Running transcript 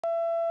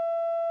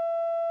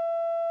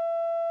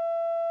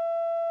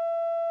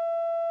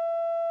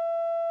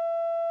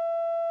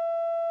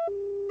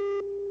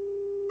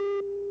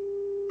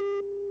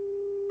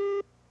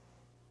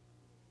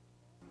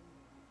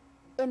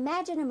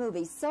Imagine a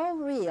movie so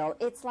real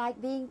it's like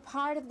being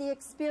part of the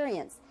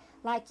experience,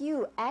 like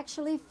you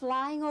actually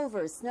flying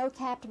over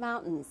snow-capped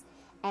mountains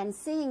and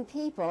seeing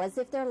people as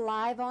if they're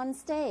live on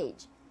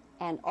stage,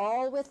 and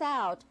all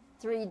without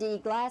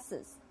 3D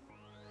glasses.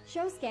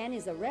 Showscan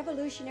is a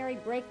revolutionary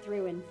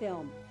breakthrough in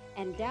film,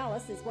 and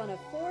Dallas is one of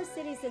 4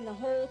 cities in the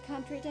whole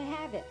country to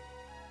have it.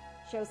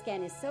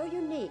 Showscan is so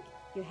unique,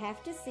 you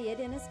have to see it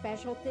in a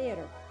special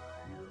theater.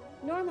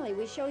 Normally,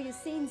 we show you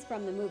scenes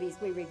from the movies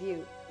we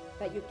review,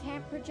 but you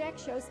can't project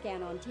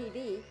Showscan on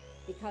TV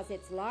because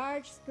it's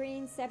large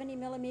screen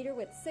 70mm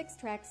with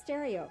 6-track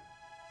stereo.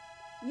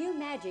 New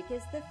Magic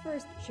is the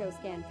first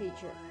Showscan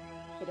feature.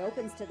 It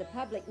opens to the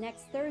public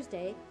next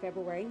Thursday,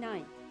 February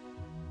 9th.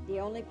 The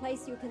only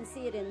place you can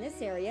see it in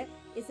this area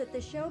is at the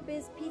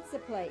Showbiz Pizza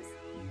Place,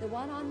 the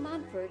one on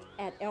Montfort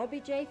at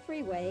LBJ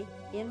Freeway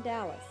in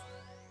Dallas.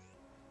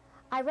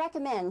 I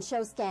recommend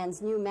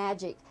Showscan's New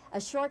Magic,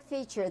 a short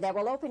feature that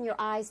will open your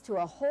eyes to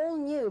a whole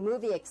new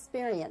movie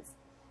experience.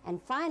 And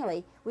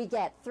finally, we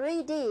get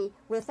 3D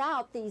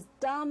without these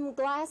dumb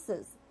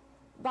glasses.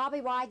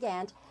 Bobby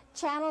Wygant,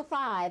 Channel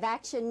 5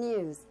 Action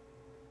News.